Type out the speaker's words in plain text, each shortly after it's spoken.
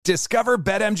Discover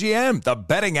BetMGM, the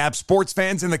betting app sports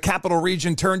fans in the capital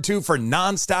region turn to for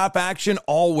nonstop action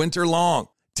all winter long.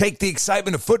 Take the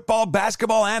excitement of football,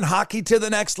 basketball, and hockey to the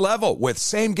next level with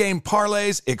same-game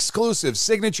parlays, exclusive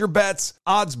signature bets,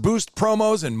 odds boost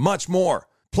promos, and much more.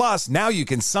 Plus, now you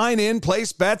can sign in,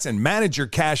 place bets, and manage your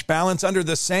cash balance under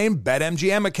the same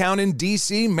BetMGM account in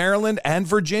D.C., Maryland, and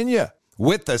Virginia.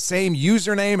 With the same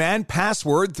username and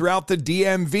password throughout the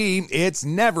DMV, it's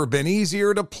never been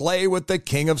easier to play with the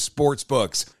king of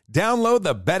sportsbooks. Download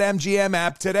the BetMGM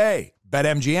app today.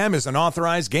 BetMGM is an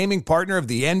authorized gaming partner of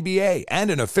the NBA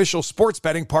and an official sports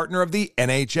betting partner of the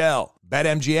NHL.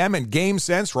 BetMGM and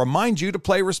GameSense remind you to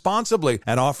play responsibly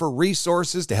and offer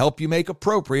resources to help you make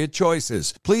appropriate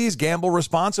choices. Please gamble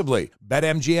responsibly.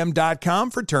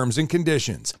 BetMGM.com for terms and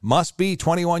conditions. Must be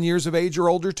 21 years of age or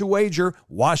older to wager.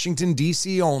 Washington,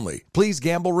 D.C. only. Please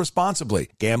gamble responsibly.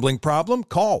 Gambling problem?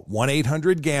 Call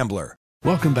 1-800-GAMBLER.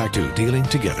 Welcome back to Dealing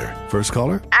Together. First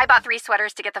caller? I bought 3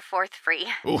 sweaters to get the 4th free.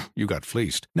 Oh, you got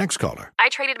fleeced. Next caller? I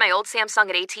traded my old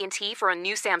Samsung at AT&T for a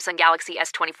new Samsung Galaxy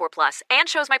S24 Plus and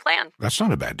shows my plan. That's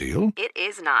not a bad deal. It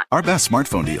is not. Our best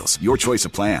smartphone deals. Your choice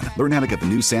of plan. Learn how to get the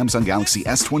new Samsung Galaxy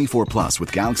S24 Plus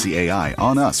with Galaxy AI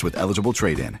on us with eligible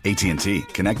trade-in. AT&T.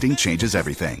 Connecting changes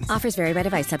everything. Offers vary by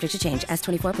device. Subject to change.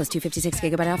 S24 plus 256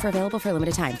 gigabyte offer available for a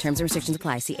limited time. Terms and restrictions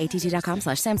apply. See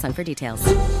att.com/Samsung for details.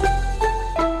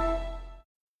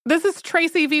 This is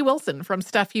Tracy V. Wilson from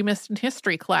Stuff You Missed in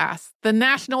History class. The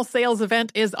national sales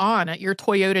event is on at your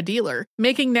Toyota dealer,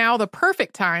 making now the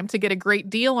perfect time to get a great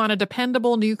deal on a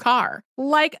dependable new car.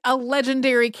 Like a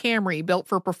legendary Camry built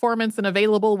for performance and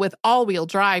available with all-wheel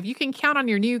drive, you can count on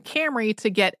your new Camry to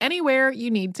get anywhere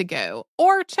you need to go.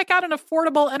 Or check out an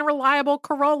affordable and reliable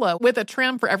Corolla with a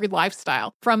trim for every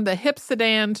lifestyle. From the hip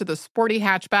sedan to the sporty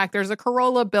hatchback, there's a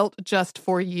Corolla built just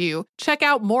for you. Check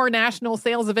out more national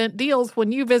sales event deals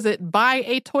when you visit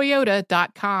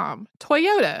buyatoyota.com.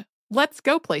 Toyota, let's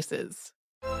go places.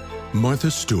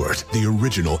 Martha Stewart, the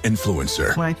original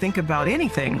influencer. When I think about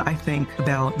anything, I think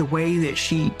about the way that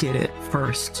she did it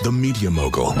first. The media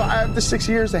mogul. 5 to 6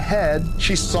 years ahead,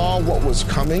 she saw what was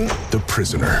coming. The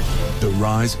prisoner. The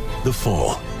rise, the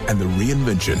fall, and the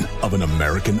reinvention of an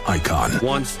American icon.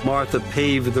 Once Martha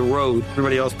paved the road,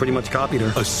 everybody else pretty much copied her.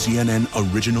 A CNN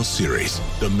original series,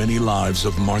 The Many Lives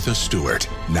of Martha Stewart,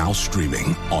 now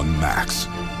streaming on Max.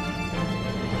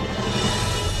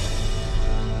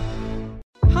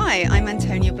 Hi, I'm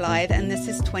Antonia Blythe, and this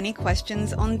is 20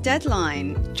 Questions on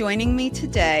Deadline. Joining me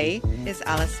today is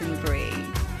Alison Brie.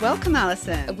 Welcome,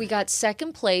 Alison. We got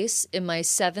second place in my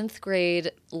 7th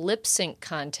grade lip sync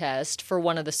contest for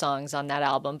one of the songs on that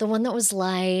album. The one that was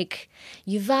like,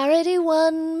 "You've already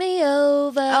won me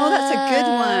over." Oh, that's a good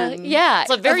one. Yeah.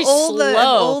 It's like very slow. Of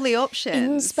all the options.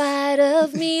 In spite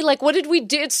of me. Like, what did we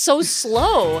do? It's so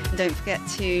slow. Don't forget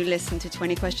to listen to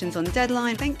 20 Questions on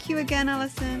Deadline. Thank you again,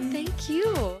 Alison. Thank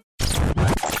you.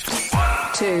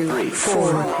 2, 3,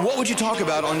 4. What would you talk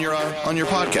about on your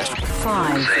podcast?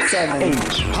 5, 7, 8.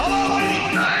 Hello?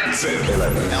 9, 10,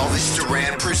 11. Elvis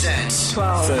Duran presents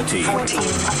 12, 13, 14,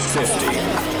 15.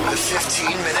 The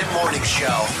 15-minute morning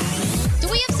show. Do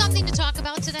we have something to talk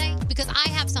about today? Because I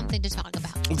have something to talk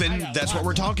about. Then that's what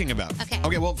we're talking about.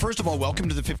 Okay, well, first of all, welcome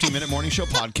to the 15-minute morning show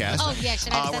podcast. Oh, yeah,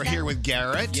 should I have said We're that? here with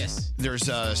Garrett. Yes.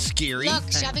 There's Scary.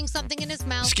 Look, shoving something in his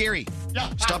mouth. Scary.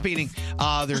 Stop eating.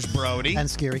 There's Brody. And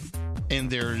Scary. And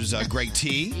there's Greg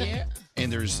T. Yeah.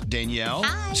 And there's Danielle.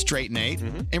 Hi. Straight Nate.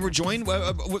 And we're joined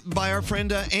by our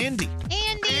friend Andy.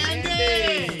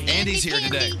 Andy's here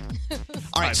today.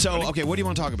 All right, so, okay, what do you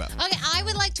want to talk about? Okay, I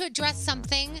would like to address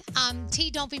something.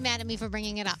 T, don't be mad at me for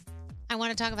bringing it up. I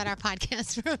want to talk about our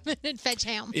podcast for a minute, Fetch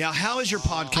Ham. Yeah, how is your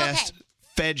podcast,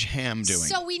 Fedge Ham, doing?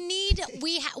 So we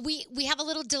have a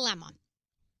little dilemma.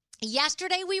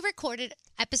 Yesterday we recorded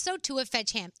episode 2 of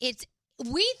Fetch Ham.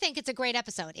 We think it's a great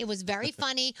episode. It was very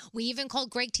funny. We even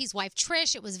called Greg T's wife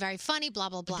Trish. It was very funny, blah,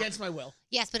 blah, blah. Against my will.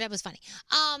 Yes, but it was funny.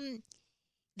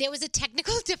 There was a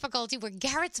technical difficulty where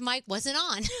Garrett's mic wasn't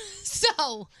on.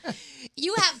 So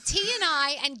you have T and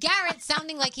I and Garrett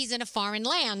sounding like he's in a foreign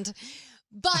land.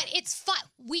 But it's fun.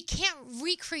 We can't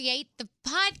recreate the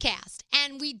podcast,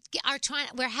 and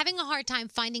we're having a hard time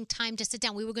finding time to sit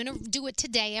down. We were going to do it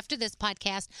today after this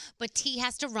podcast, but T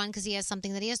has to run because he has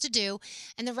something that he has to do,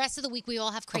 and the rest of the week we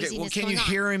all have craziness going on. Can you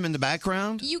hear him in the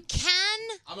background? You can.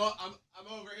 I'm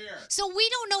over here. So we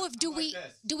don't know if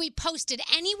do we post it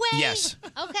anyway? Yes.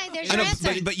 Okay, there's your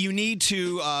answer. But you need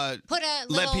to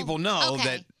let people know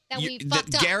that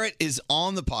Garrett is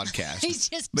on the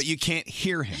podcast, but you can't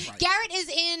hear him. Garrett is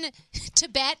in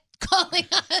Tibet calling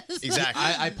us. Exactly.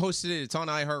 I posted it. It's on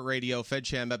iHeartRadio,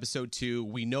 FedCham episode 2.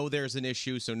 We know there's an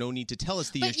issue, so no need to tell us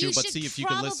the But issue, you but should see if you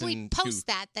can listen probably post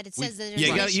that it says that there's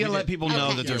Yeah, an issue. you gotta let people know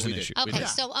Okay. that there's an we did. issue.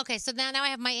 Okay, so now I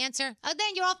have my answer. Oh, then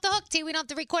you're off the hook, T. We don't have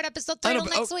to record episode 3 I know, till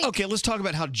but- next week. Okay, let's talk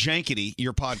about how jankety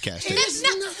your podcast is. It's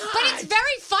not, but it's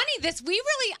very funny.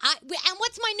 And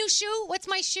what's my new shoe? What's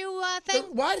my shoe thing?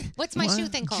 What? What's my shoe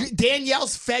thing called?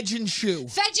 Danielle's Fedgen shoe.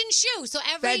 Fedgen shoe. So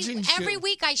Fedgen shoe. every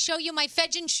week I show you my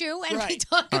Fedgen shoe and we Right.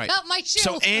 talk All right. about my shoe.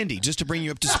 So, Andy, just to bring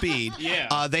you up to speed,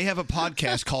 they have a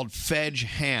podcast called Fedge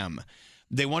Ham.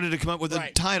 They wanted to come up with a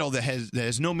title that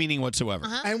has no meaning whatsoever.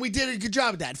 And we did a good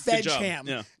job of that. Fedge ham.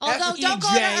 Yeah. Although, don't go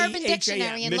to Urban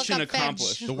Dictionary and Mission look up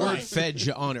accomplished. Fedge. The word fedge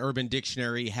on Urban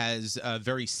Dictionary has a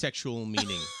very sexual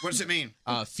meaning. What does it mean?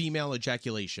 Female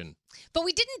ejaculation. But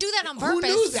we didn't do that on Who purpose.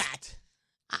 knew that?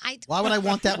 Why would I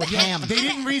want that with ham? They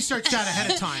didn't research that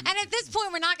ahead of time. And at this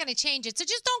point, we're not going to change it. So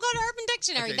just don't go to Urban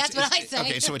Dictionary. That's what I say.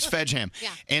 Okay, so it's Fedge Ham. Yeah.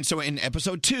 And so in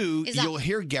episode 2, Is that- you'll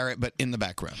hear Garrett, but in the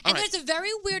background. And there's a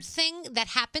very weird thing that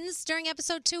happens during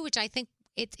episode 2, which I think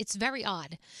it's very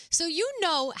odd. So you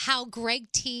know how Greg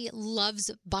T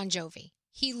loves Bon Jovi.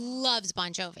 He loves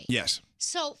Bon Jovi. Yes.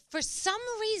 So for some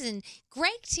reason,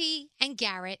 Greg T and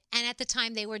Garrett, and at the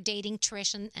time they were dating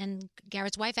Trish and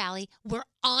Garrett's wife Allie, were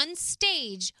on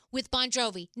stage with Bon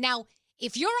Jovi. Now,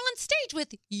 if you're on stage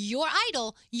with your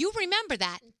idol, you remember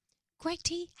that. Greg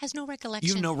T has no recollection.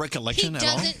 You have no recollection at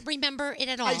all? He doesn't remember it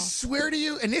at all. I swear to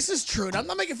you, and this is true, and I'm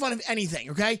not making fun of anything,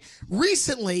 okay?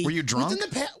 Recently, Were you drunk?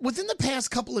 Within the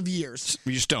past couple of years,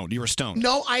 Were you stoned? You were stoned.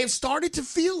 no, I have started to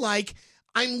feel like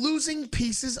I'm losing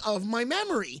pieces of my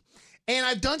memory. And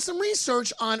I've done some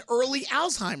research on early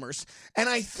Alzheimer's, and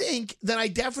I think that I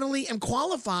definitely am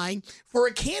qualifying for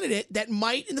a candidate that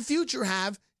might in the future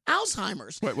have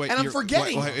Alzheimer's. Wait, and I'm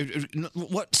forgetting.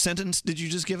 What sentence did you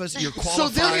just give us? You're So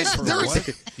qualified for what?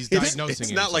 He's It's- diagnosing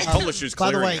it's it. not like Publishers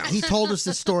By the way, Clearinghouse. He told us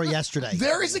this story yesterday.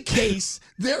 There is a case.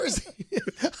 There is.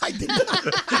 I did not.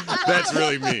 That's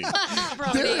really mean.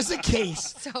 There is a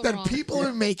case that people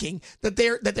are making that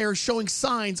they're showing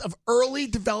signs of early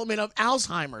development of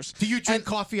Alzheimer's. Do you drink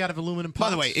coffee out of aluminum pots?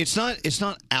 By the way, it's not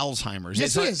Alzheimer's.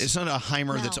 Yes, it is. It's not a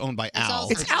Heimer that's owned by Al.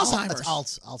 It's Alzheimer's.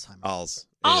 Alzheimer's.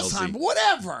 Alzheimer's,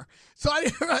 whatever. So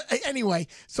anyway,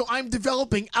 so I'm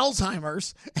developing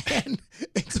Alzheimer's, and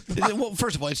well,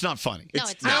 first of all, it's not funny. No,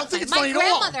 it's I not. don't think it's My funny at all.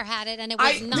 grandmother had it, and it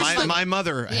was not. My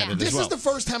mother had it as This well. is the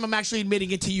first time I'm actually admitting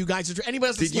it to you guys. Anybody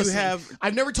else? that's Did you listening. have-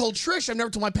 I've never told Trish. I've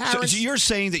never told my So parents. you're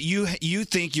saying that you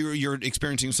think you're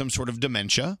experiencing some sort of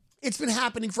dementia? It's been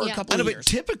happening for a couple I know, of but years.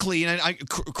 typically, and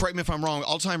correct me if I'm wrong,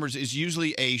 Alzheimer's is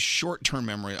usually a short-term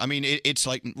memory. I mean, it's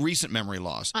like recent memory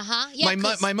loss. Yeah,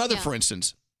 my mother, yeah. for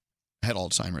instance, had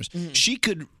Alzheimer's. Mm-hmm. She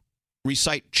could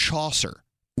recite Chaucer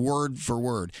word for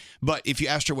word, but if you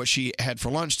asked her what she had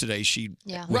for lunch today, she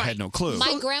had no clue.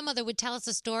 My grandmother would tell us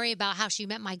a story about how she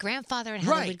met my grandfather and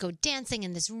how they Right. would go dancing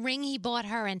and this ring he bought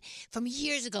her and from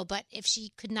years ago, but if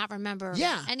she could not remember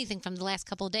Yeah. anything from the last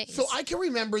couple of days. So I can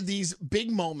remember these big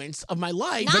moments of my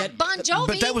life. Not Bon Jovi.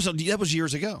 But that was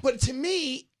years ago. But to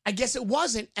me, I guess it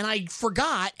wasn't, and I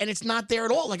forgot, and it's not there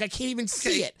at all. Like I can't even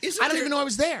see it. I don't even know I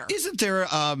was there. Isn't there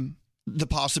the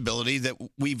possibility that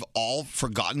we've all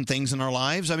forgotten things in our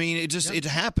lives? I mean, it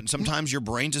happens. Sometimes your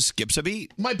brain just skips a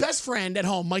beat. My best friend at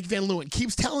home, Mike Van Leeuwen,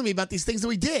 keeps telling me about these things that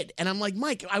we did. And I'm like,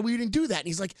 Mike, we didn't do that. And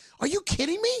he's like, are you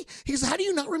kidding me? He goes, how do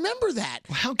you not remember that?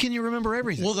 How can you remember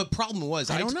everything? Well, the problem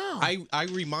was I don't know.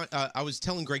 I was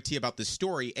telling Greg T about this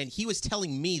story, and he was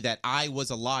telling me that I was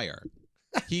a liar.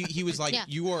 He was like,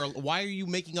 Yeah. why are you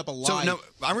making up a lie? So, no,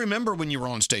 I remember when you were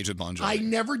on stage with Bon Jovi. I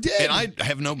never did. And I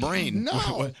have no brain.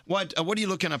 No. What are you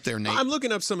looking up there, Nate? I'm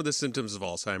looking up some of the symptoms of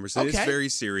Alzheimer's. And It's Okay. very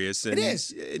serious. And It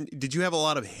is. and did you have a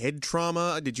lot of head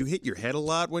trauma? Did you hit your head a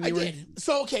lot when you were? did.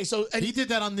 So, okay, so... He did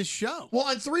that on this show. Well,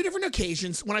 on 3 different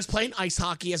occasions, when I was playing ice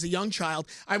hockey as a young child,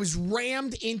 I was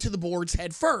rammed into the boards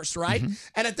head first, right? Mm-hmm.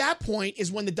 And at that point is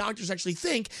when the doctors actually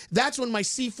think that's when my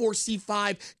C4,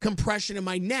 C5 compression in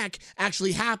my neck actually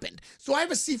happened. So I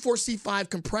have a C4, C5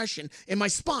 compression in my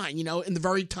spine, in the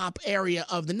very top area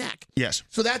of the neck. Yes.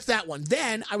 So that's that one.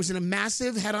 Then I was in a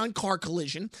massive head-on car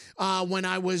collision when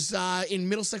I was in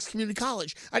Middlesex Community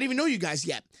College. I didn't even know you guys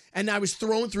yet. And I was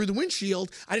thrown through the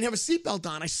windshield. I didn't have a seatbelt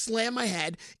on. I slammed my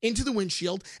head into the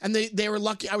windshield, and they were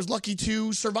lucky. I was lucky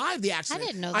to survive the accident. I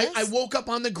didn't know this. I woke up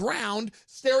on the ground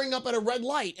staring up at a red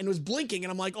light, and it was blinking.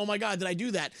 And I'm like, oh my God, did I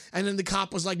do that? And then the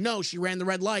cop was like, no, she ran the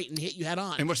red light and hit you head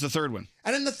on. And what's the third one?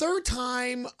 And then the third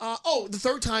time,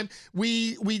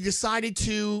 we decided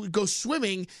to go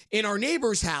swimming in our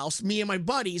neighbor's house, me and my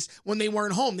buddies, when they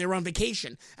weren't home. They were on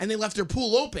vacation, and they left their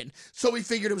pool open. So we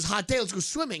figured it was a hot day. Let's go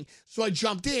swimming. So I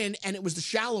jumped in, and it was the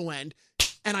shallow end.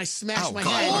 And I smashed my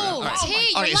head. Oh,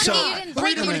 T, you're lucky you didn't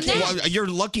break your neck. Well, you're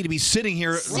lucky to be sitting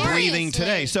here breathing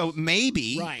today. So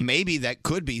maybe that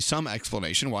could be some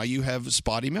explanation why you have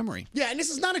spotty memory. Yeah, and this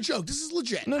is not a joke. This is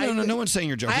legit. No one's saying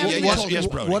you're joking. Yes,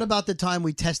 Brody. What about the time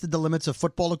we tested the limits of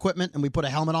football equipment and we put a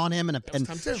helmet on him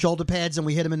and shoulder pads and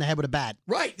we hit him in the head with a bat?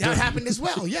 Right, that happened as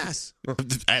well. Yes.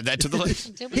 Add that to the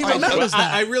list. He remembers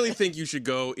that. I really think you should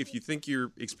go, if you think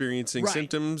you're experiencing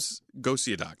symptoms, go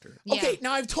see a doctor. Okay,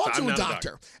 now I've talked to a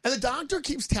doctor, and the doctor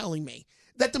keeps telling me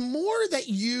that the more that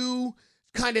you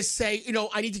kind of say,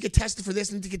 I need to get tested for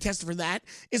this, I need to get tested for that,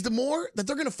 is the more that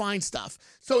they're going to find stuff.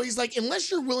 So he's like,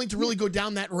 unless you're willing to really go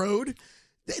down that road,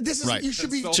 this is you should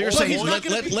be. So you're saying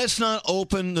let's not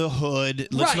open the hood.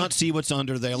 Let's not see what's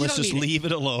under there. Let's just leave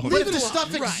it alone. But if the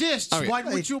stuff exists, why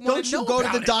would you want to know go to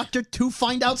about the it? doctor to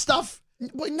find out stuff?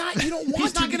 But you don't want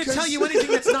He's not going to tell you anything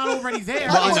that's not already there.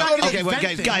 Okay, well,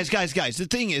 guys. The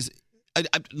thing is,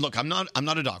 look, I'm not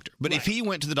a doctor, but if he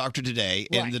went to the doctor today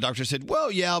and the doctor said, well,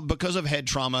 yeah, because of head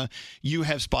trauma, you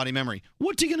have spotty memory,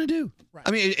 what's he going to do? I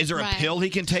mean, is there a pill he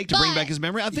can take to bring back his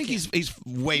memory? I think he's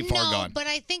way far gone. But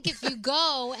I think if you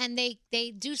go and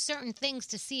they do certain things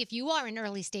to see if you are in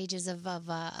early stages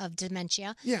of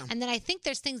dementia, and then I think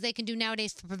there's things they can do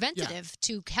nowadays for preventative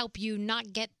to help you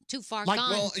not get too far gone.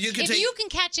 Well, you can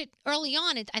catch it early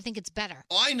on, I think it's better.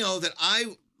 I know that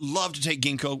I love to take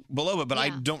ginkgo biloba, but I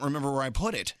don't remember where I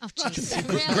put it. Oh,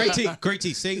 jeez. Great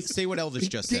T. Say what Elvis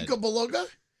just said. Ginkgo biloba?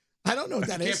 I don't know what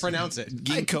that is. Can't pronounce it.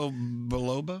 Ginkgo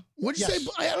biloba? What'd you say?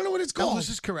 I don't know what it's called. Elvis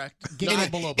is correct. Ginkgo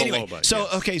biloba.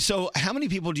 Anyway, so how many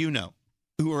people do you know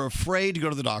who are afraid to go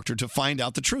to the doctor to find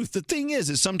out the truth? The thing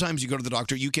is sometimes you go to the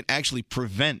doctor, you can actually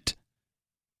prevent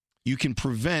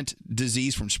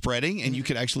disease from spreading, and you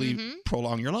can actually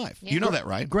prolong your life. Yeah. You know that,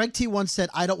 right? Greg T once said,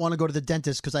 I don't want to go to the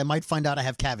dentist because I might find out I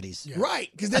have cavities. Yeah. Right,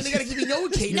 because then they got to give you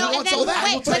Novocaine. No, what's all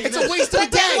that? It's a waste of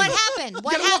a day. What happened?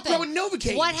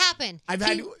 What happened? I've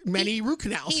had many root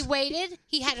canals. He waited.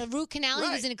 He had a root canal.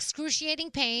 He was in excruciating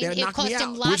pain. It cost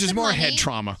him lots Which is of more money. head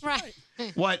trauma. Right.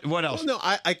 What else? Well, no,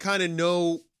 I kind of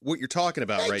know what you're talking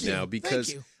about Thank you. now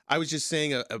because I was just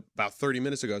saying about 30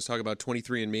 minutes ago, I was talking about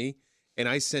 23andMe. And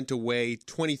I sent away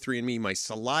 23andMe, my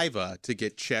saliva, to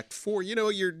get checked for,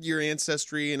 your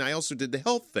ancestry. And I also did the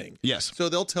health thing. Yes. So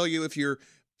they'll tell you if you're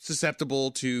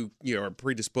susceptible to, or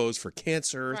predisposed for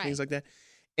cancer, things like that.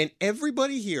 And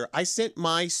everybody here, I sent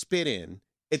my spit in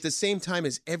at the same time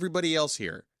as everybody else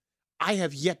here. I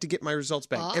have yet to get my results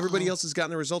back. Everybody else has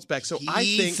gotten their results back. So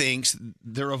He thinks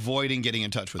they're avoiding getting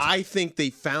in touch with him. I think they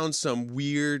found some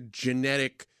weird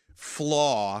genetic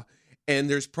flaw. And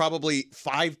there's probably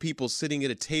 5 people sitting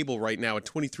at a table right now at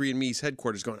 23andMe's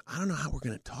headquarters going, I don't know how we're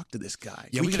going to talk to this guy.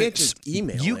 Yeah, we can't just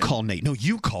email him. You call Nate. No,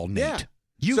 you call Nate. Yeah.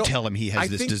 You tell him he has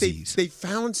this disease. They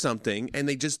found something, and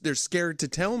they're scared to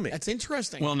tell me. That's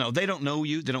interesting. Well, no, they don't know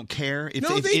you. They don't care. If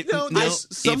somebody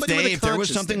with a if there was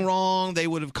conscience something there. wrong, they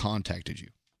would have contacted you.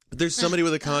 There's somebody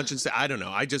with a conscience. I don't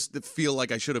know. I just feel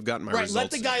like I should have gotten my results.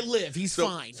 Let the guy live. He's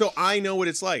fine. So I know what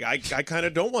it's like. I kind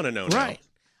of don't want to know now. Right.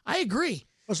 I agree.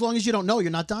 As long as you don't know,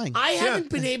 you're not dying. I haven't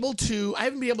been able to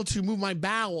move my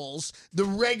bowels the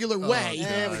regular way.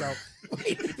 There we go.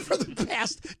 For the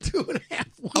past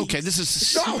 2.5 weeks. Okay, this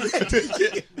is.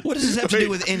 What does this have to do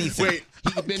with anything? Wait.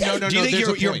 No. Do you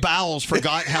think your bowels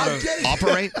forgot how to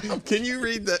operate? Can you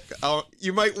read that?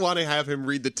 You might want to have him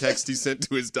read the text he sent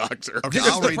to his doctor. Okay,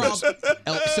 I'll read this.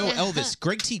 So Elvis,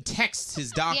 Greg T texts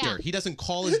his doctor. Yeah. He doesn't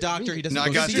call his doctor. He doesn't No, I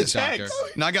go got see this. his doctor.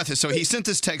 No, I got this. So he sent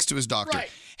this text to his doctor. Right.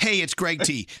 Hey, it's Greg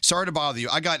T. Sorry to bother you.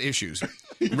 I got issues.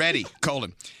 Ready, :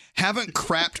 haven't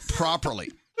crapped properly.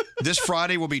 This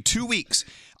Friday will be 2 weeks.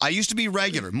 I used to be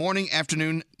regular, morning,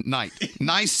 afternoon, night.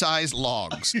 Nice size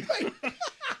logs.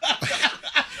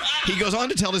 He goes on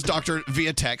to tell his doctor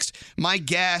via text, my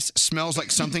gas smells like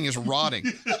something is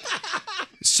rotting.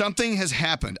 Something has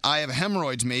happened. I have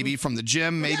hemorrhoids maybe from the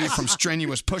gym, maybe from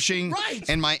strenuous pushing,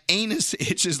 and my anus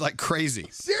itches like crazy.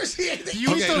 Seriously. Do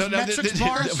you use those metrics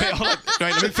bars? Wait, hold on. All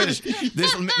right, let me finish.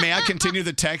 May I continue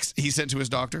the text he sent to his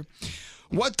doctor?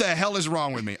 What the hell is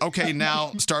wrong with me? Okay,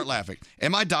 now start laughing.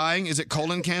 Am I dying? Is it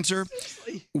colon cancer?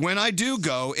 When I do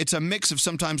go, it's a mix of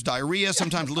sometimes diarrhea,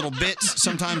 sometimes little bits,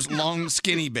 sometimes long,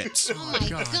 skinny bits. Oh my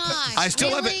gosh. I still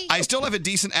really? have a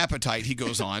decent appetite, he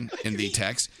goes on in the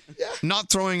text. Not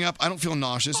throwing up. I don't feel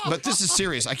nauseous, but this is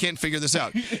serious. I can't figure this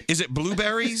out. Is it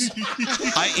blueberries?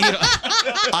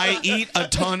 I eat a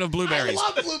ton of blueberries. I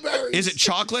love blueberries. Is it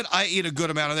chocolate? I eat a good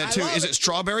amount of that too. Is it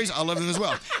strawberries? I love them as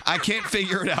well. I can't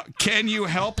figure it out. Can you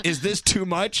help? Is this too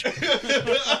much? You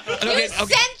sent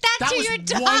that to your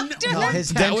doctor? No, his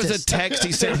That was a dentist. text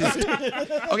he sent.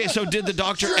 Okay, so did the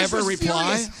doctor Trish ever was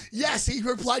reply? furious. Yes, he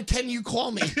replied, "Can you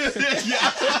call me?"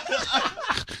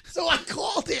 So I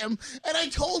called him and I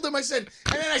told him, I said,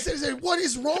 "What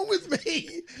is wrong with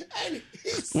me?" And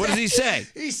What does he say?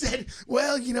 He said,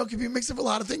 "Well, it could be a mix of a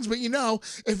lot of things, but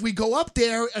if we go up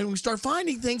there and we start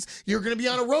finding things, you're going to be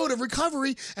on a road of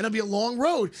recovery, and it'll be a long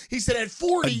road." He said, "At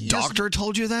 40, A doctor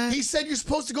told you that? He said you're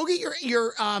supposed to go get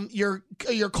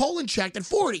your colon checked at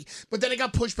 40, but then it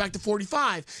got pushed back to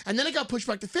 45, and then it got pushed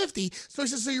back to 50. So he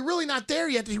said, so you're really not there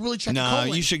yet to really check the No,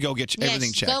 colon. you should go get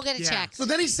everything checked. Go get it checked. So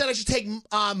then he said I should take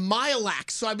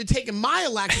Myalax. So I've been taking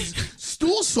Myalax as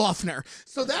stool softener.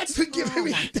 So that's been giving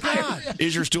me diarrhea.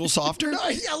 Is your stool softer? No,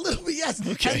 yeah, a little bit, yes.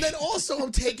 Okay. And then also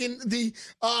I'm taking the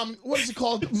what is it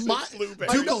called?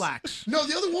 Dukalax. No,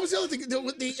 what was the other thing?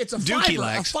 It's a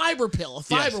Dookie-lax. fiber pill, a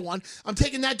fiber Yes. one. I'm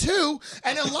taking that too,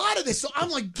 and a lot of this. So I'm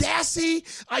like gassy.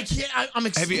 I can't. I'm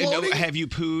exploding. Have you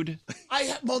pooed?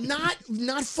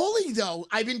 Not fully though.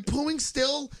 I've been pooing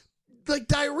still. Like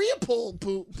diarrhea poo.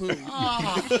 Why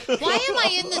am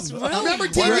I in this room? Remember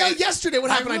Danielle yesterday? What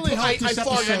happened? really hope I this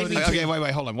farted. episode- Okay,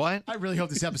 wait, hold on. What? I really hope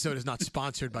this episode is not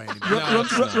sponsored by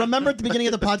anybody. Remember at the beginning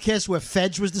of the podcast where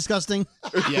Fedge was disgusting?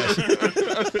 Yes.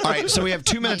 All right, so we have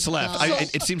 2 minutes left.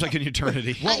 It seems like an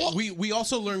eternity. Well, we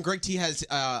also learned Greg T has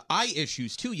eye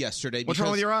issues too yesterday. What's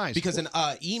wrong with your eyes? Because an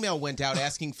email went out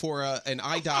asking for an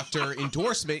eye doctor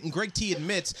endorsement, and Greg T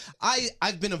admits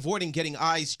I've been avoiding getting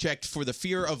eyes checked for the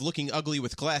fear of looking ugly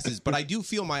with glasses, but I do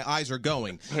feel my eyes are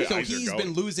going. So he's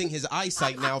been losing his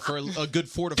eyesight now for a good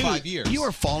 4 to 5 years. You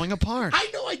are falling apart. I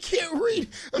know I can't read.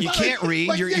 You can't read.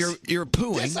 Like you're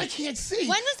pooing. Yes, I can't see. When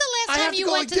was the I last have time to you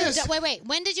go went like to this. the wait?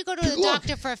 When did you go to the Look.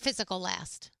 doctor for a physical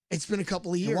last? It's been a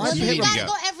couple of years. Why You Here we gotta go.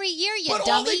 go every year, you But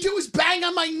dummy. all they do is bang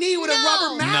on my knee with a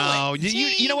rubber mallet. No,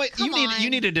 you know what? Come on. You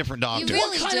need a different doctor. You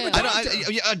really What kind of do. a doctor?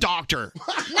 A doctor.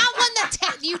 Not one that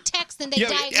you text and they Yeah,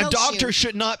 diagnose a doctor you.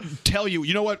 should not tell you.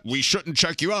 You know what? We shouldn't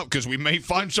check you out because we may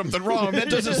find something wrong. That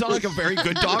doesn't sound like a very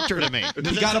good doctor to me.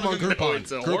 He got him on Groupon.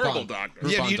 It's a horrible doctor.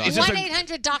 Yeah, is this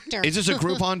 1-800-DOCTOR. Is this a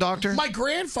Groupon doctor? My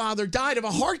grandfather died of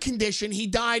a heart condition. He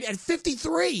died at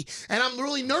 53, and I'm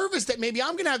really nervous that maybe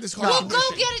I'm going to have this heart Well, condition.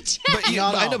 go get it checked. But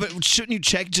I know, but shouldn't you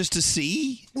check just to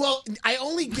see? Well, I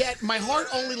only get my heart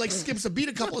only like skips a beat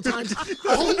a couple of times.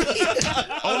 only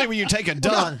Only when you take a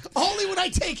dump. Only when I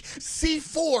take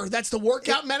C4. That's the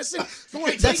workout medicine. So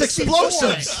when I That's take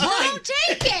explosives. C4, right. Don't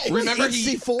take it. Remember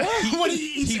C4? When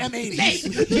he eats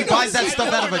M80. he buys that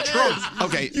stuff out of a trunk.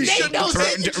 Okay, You should know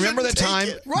that. You remember the shouldn't time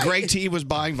take it. Right. Greg T was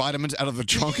buying vitamins out of the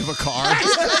trunk of a car?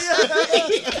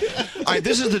 All right,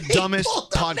 this is the dumbest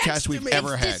pulled up next podcast to we've me.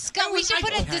 ever had. We should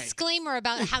put a Okay. disclaimer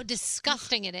about how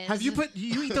disgusting it is. Have you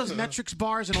eat those Metrix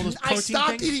bars and all those protein I stopped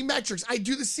things? eating metrics. I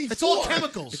do the C4. It's all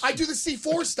chemicals. I do the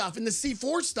C4 stuff, and the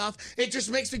C4 stuff, it just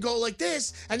makes me go like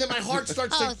this, and then my heart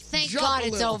starts to thank jump God a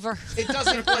it's little. over. It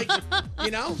doesn't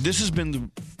This has been the.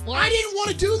 I didn't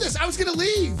want to do this. I was going to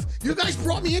leave. You guys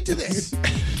brought me into this.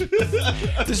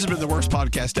 This has been the worst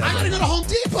podcast ever. I got to go to Home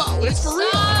Depot. It's for real.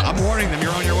 I'm warning them.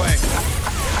 You're on your way.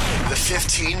 The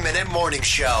 15-minute morning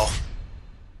show.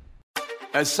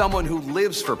 As someone who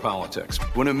lives for politics,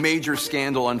 when a major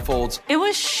scandal unfolds, It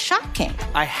was shocking.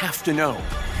 I have to know,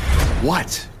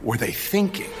 what were they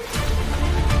thinking?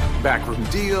 Backroom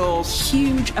deals,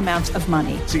 Huge amounts of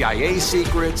money. CIA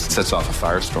secrets, sets off a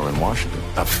firestorm in Washington,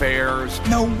 affairs.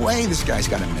 No way this guy's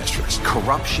got a mistress.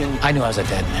 Corruption. I knew I was a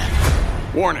dead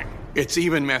man. Warning, it's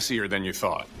even messier than you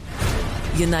thought.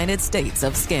 United States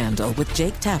of Scandal with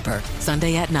Jake Tapper,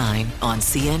 Sunday at 9 on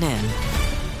CNN.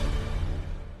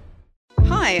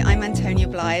 Hi, I'm Antonia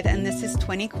Blythe, and this is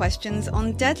 20 Questions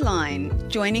on Deadline.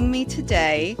 Joining me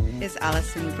today is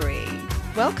Alison Brie.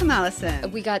 Welcome, Alison.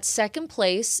 We got second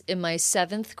place in my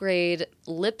 7th grade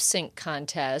lip sync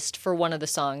contest for one of the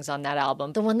songs on that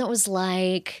album. The one that was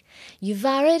like, "You've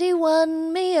already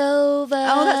won me over."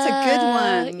 Oh, that's a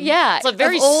good one. Yeah. It's a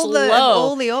very Of all slow. of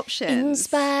all the options. In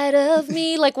spite of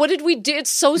me. Like, what did we do? It's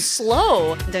so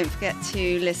slow. Don't forget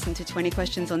to listen to 20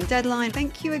 Questions on Deadline.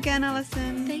 Thank you again,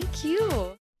 Alison. Thank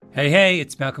you. Hey,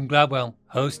 it's Malcolm Gladwell,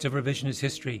 host of Revisionist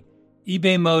History.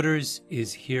 eBay Motors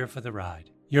is here for the ride.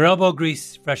 Your elbow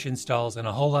grease, fresh installs, and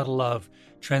a whole lot of love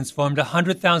transformed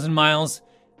 100,000 miles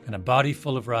and a body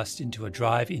full of rust into a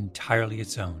drive entirely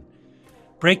its own.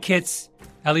 Brake kits,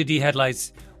 LED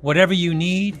headlights, whatever you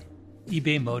need,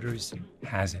 eBay Motors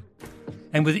has it.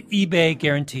 And with eBay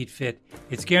Guaranteed Fit,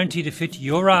 it's guaranteed to fit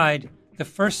your ride the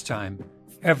first time,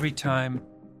 every time,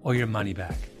 or your money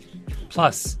back.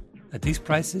 Plus, at these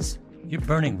prices, you're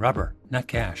burning rubber, not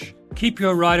cash. Keep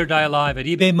your ride or die alive at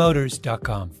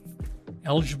ebaymotors.com.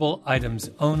 Eligible items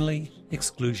only.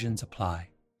 Exclusions apply.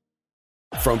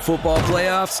 From football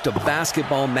playoffs to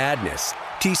basketball madness,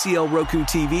 TCL Roku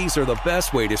TVs are the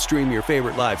best way to stream your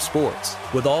favorite live sports.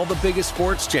 With all the biggest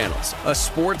sports channels, a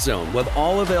sports zone with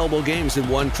all available games in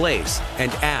one place,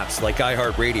 and apps like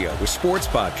iHeartRadio with sports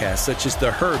podcasts such as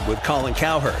The Herd with Colin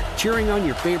Cowherd. Cheering on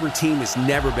your favorite team has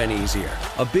never been easier.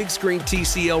 A big screen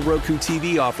TCL Roku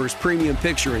TV offers premium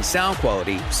picture and sound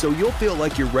quality, so you'll feel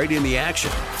like you're right in the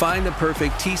action. Find the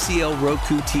perfect TCL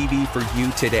Roku TV for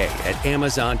you today at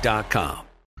Amazon.com.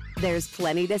 There's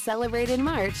plenty to celebrate in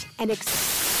March and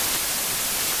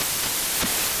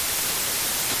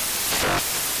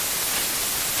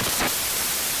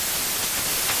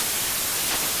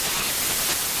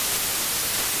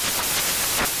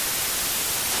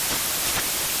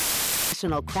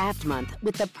National Craft Month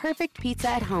with the perfect pizza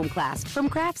at home class from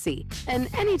Craftsy. And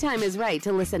anytime is right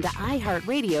to listen to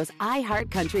iHeartRadio's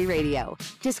iHeart Country Radio.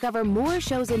 Discover more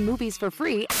shows and movies for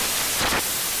free